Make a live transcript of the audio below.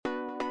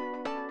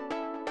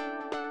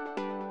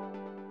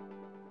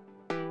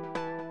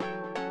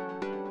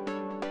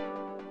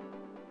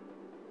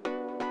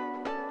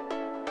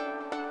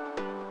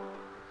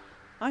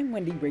I'm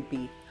Wendy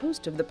Rigby,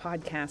 host of the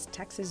podcast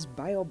Texas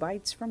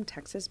BioBites from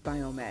Texas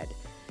Biomed.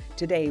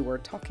 Today we're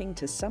talking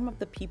to some of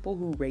the people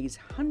who raise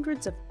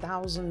hundreds of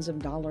thousands of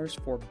dollars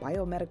for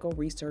biomedical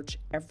research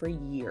every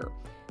year,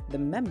 the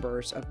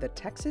members of the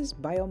Texas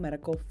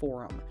Biomedical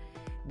Forum.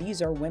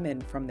 These are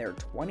women from their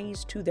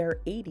 20s to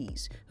their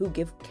 80s who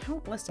give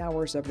countless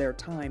hours of their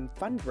time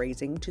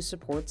fundraising to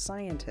support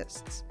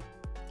scientists.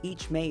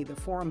 Each May, the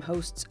Forum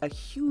hosts a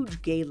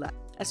huge gala,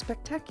 a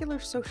spectacular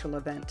social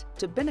event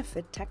to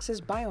benefit Texas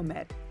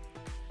Biomed.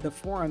 The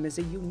Forum is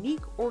a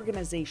unique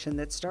organization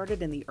that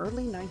started in the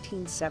early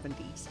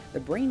 1970s, the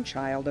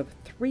brainchild of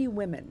 3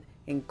 women,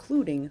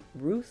 including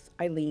Ruth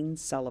Eileen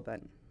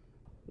Sullivan.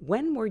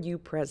 When were you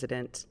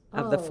president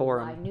of the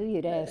Forum? I knew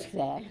you'd ask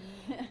that.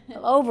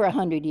 Over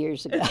 100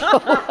 years ago.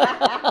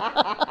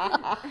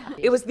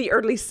 It was the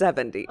early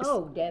 70s.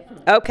 Oh,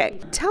 definitely. Okay,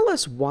 tell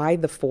us why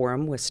the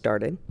Forum was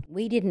started.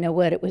 We didn't know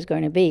what it was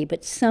going to be,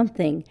 but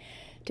something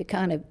to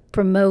kind of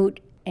promote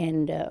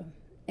and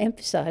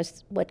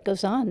emphasize what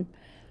goes on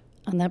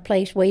that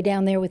place way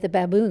down there with the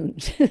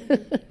baboons.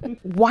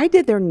 Why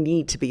did there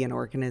need to be an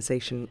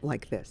organization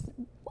like this?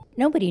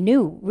 Nobody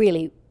knew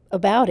really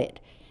about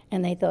it,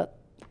 and they thought,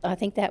 I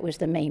think that was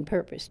the main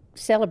purpose,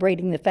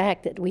 celebrating the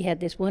fact that we had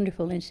this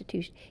wonderful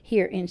institution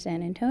here in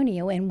San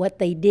Antonio and what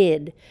they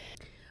did.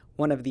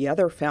 One of the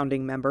other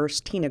founding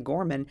members, Tina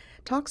Gorman,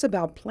 talks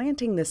about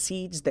planting the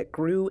seeds that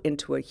grew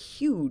into a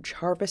huge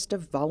harvest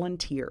of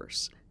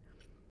volunteers.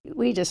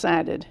 We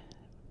decided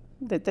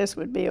that this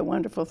would be a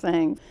wonderful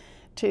thing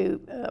to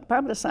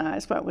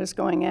publicize what was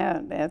going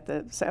on at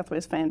the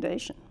Southwest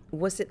Foundation.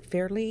 Was it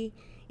fairly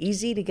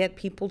easy to get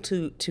people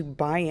to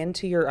buy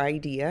into your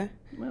idea?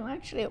 Well,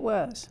 actually it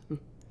was.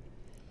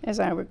 As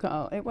I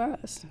recall, it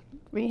was.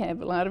 We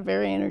have a lot of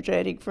very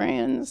energetic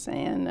friends,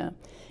 and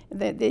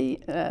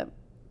the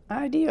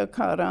idea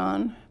caught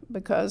on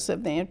because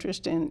of the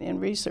interest in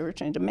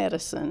research into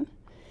medicine.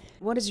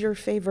 What is your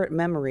favorite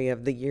memory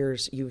of the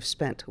years you've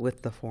spent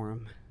with the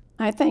Forum?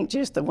 I think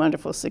just the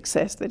wonderful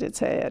success that it's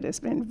had has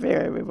been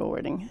very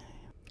rewarding.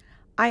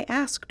 I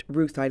asked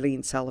Ruth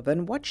Eileen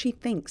Sullivan what she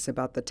thinks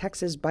about the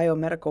Texas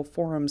Biomedical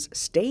Forum's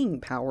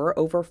staying power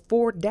over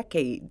 4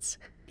 decades.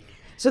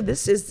 So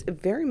this is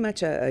very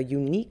much a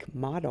unique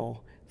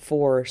model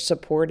for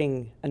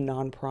supporting a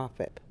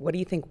nonprofit. What do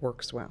you think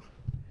works well?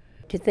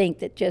 To think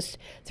that just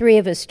 3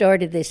 of us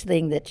started this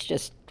thing that's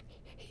just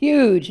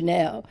huge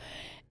now.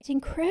 It's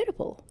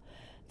incredible,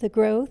 the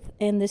growth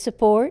and the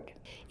support.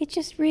 It's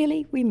just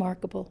really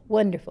remarkable,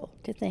 wonderful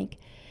to think.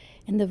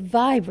 And the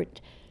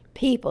vibrant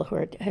people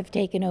who have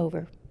taken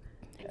over.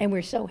 And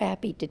we're so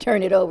happy to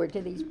turn it over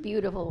to these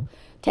beautiful,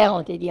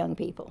 talented young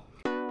people.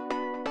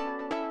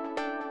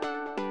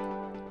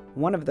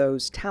 One of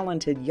those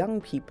talented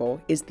young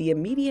people is the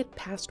immediate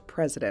past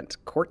president,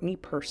 Courtney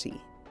Percy.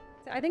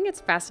 I think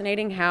it's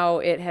fascinating how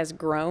it has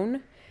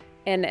grown,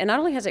 and not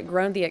only has it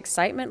grown, the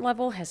excitement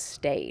level has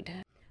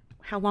stayed.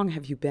 How long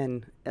have you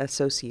been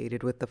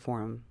associated with the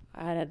Forum?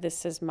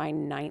 This is my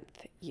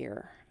 9th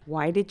year.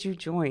 Why did you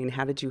join?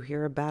 How did you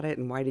hear about it?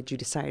 And why did you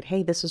decide,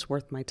 hey, this is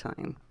worth my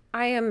time?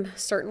 I am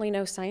certainly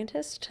no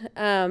scientist,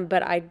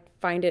 but I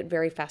find it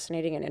very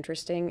fascinating and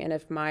interesting. And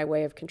if my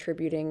way of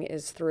contributing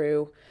is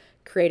through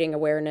creating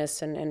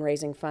awareness and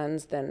raising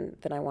funds, then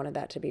I wanted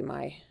that to be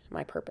my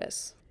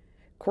purpose.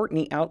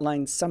 Courtney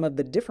outlines some of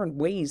the different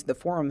ways the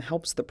Forum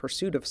helps the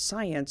pursuit of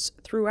science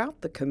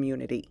throughout the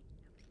community.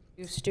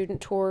 We do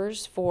student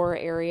tours for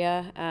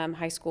area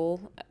high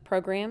school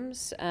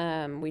programs.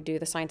 We do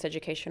the Science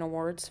Education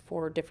Awards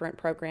for different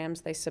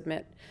programs. They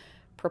submit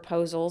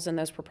proposals, and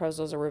those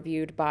proposals are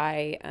reviewed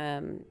by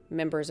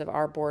members of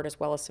our board as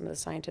well as some of the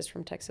scientists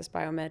from Texas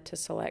Biomed to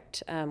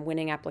select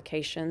winning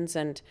applications.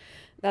 And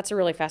that's a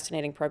really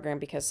fascinating program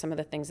because some of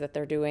the things that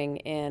they're doing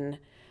in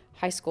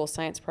high school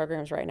science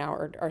programs right now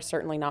are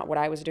certainly not what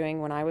I was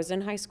doing when I was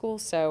in high school.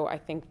 So I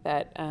think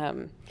that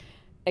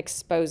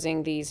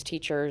exposing these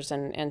teachers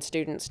and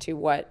students to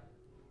what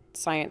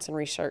science and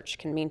research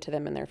can mean to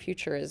them in their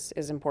future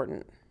is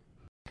important.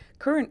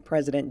 Current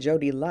President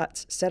Jody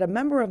Lutz said a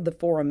member of the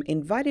Forum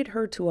invited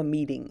her to a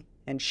meeting,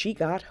 and she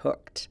got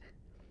hooked.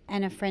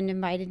 And a friend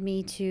invited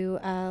me to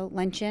a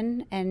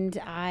luncheon, and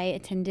I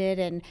attended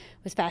and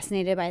was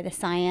fascinated by the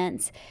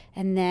science.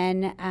 And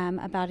then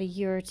about a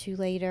year or 2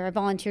 later, I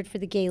volunteered for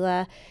the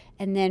gala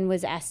and then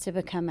was asked to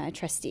become a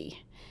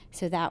trustee.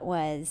 So that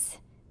was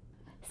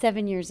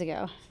 7 years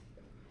ago.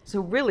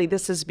 So really,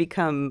 this has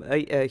become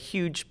a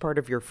huge part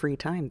of your free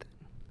time then.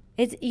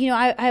 It's,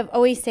 I've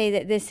always say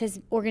that this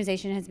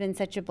organization has been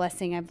such a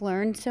blessing. I've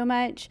learned so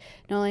much,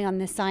 not only on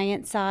the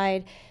science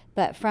side,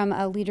 but from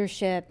a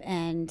leadership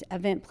and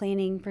event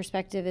planning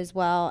perspective as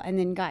well, and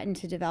then gotten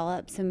to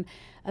develop some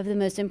of the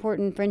most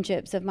important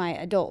friendships of my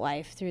adult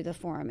life through the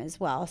Forum as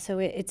well. So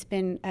it's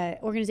been an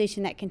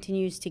organization that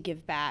continues to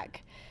give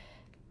back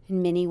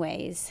in many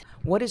ways.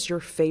 What is your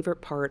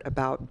favorite part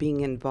about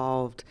being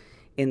involved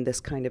in this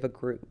kind of a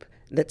group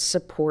that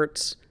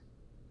supports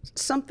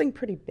something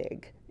pretty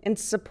big and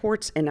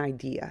supports an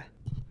idea?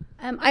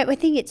 I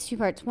think it's 2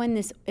 parts. One,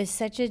 this is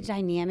such a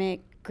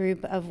dynamic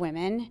group of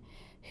women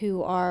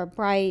who are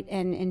bright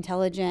and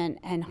intelligent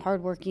and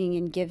hardworking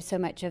and give so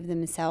much of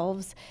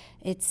themselves.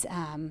 It's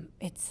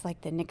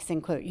like the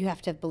Nixon quote, you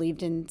have to have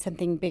believed in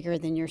something bigger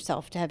than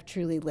yourself to have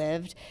truly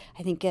lived.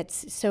 I think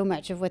it's so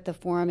much of what the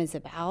forum is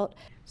about.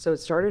 So it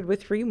started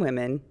with 3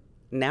 women.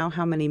 Now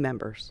how many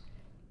members?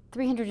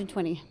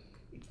 320.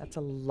 That's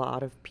a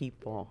lot of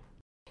people.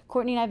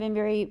 Courtney and I have been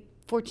very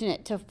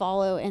fortunate to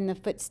follow in the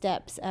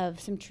footsteps of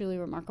some truly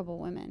remarkable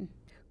women.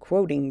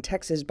 Quoting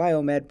Texas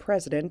Biomed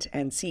President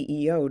and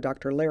CEO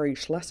Dr. Larry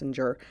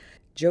Schlesinger,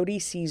 Jody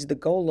sees the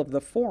goal of the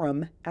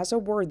forum as a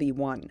worthy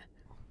one.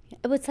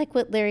 It's like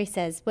what Larry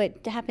says,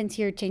 what happens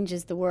here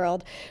changes the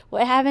world.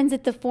 What happens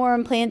at the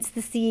forum plants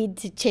the seed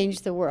to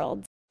change the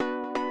world.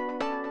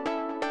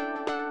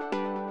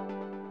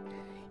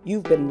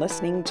 You've been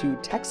listening to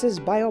Texas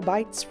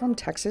BioBites from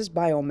Texas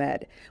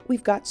Biomed.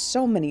 We've got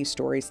so many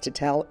stories to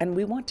tell, and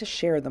we want to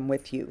share them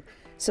with you.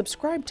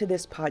 Subscribe to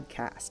this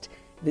podcast.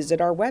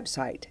 Visit our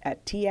website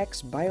at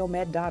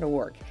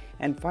txbiomed.org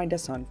and find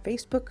us on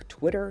Facebook,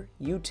 Twitter,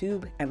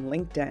 YouTube, and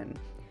LinkedIn.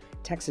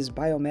 Texas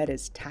Biomed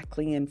is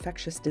tackling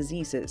infectious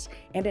diseases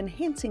and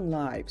enhancing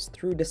lives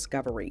through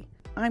discovery.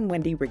 I'm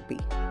Wendy Rigby.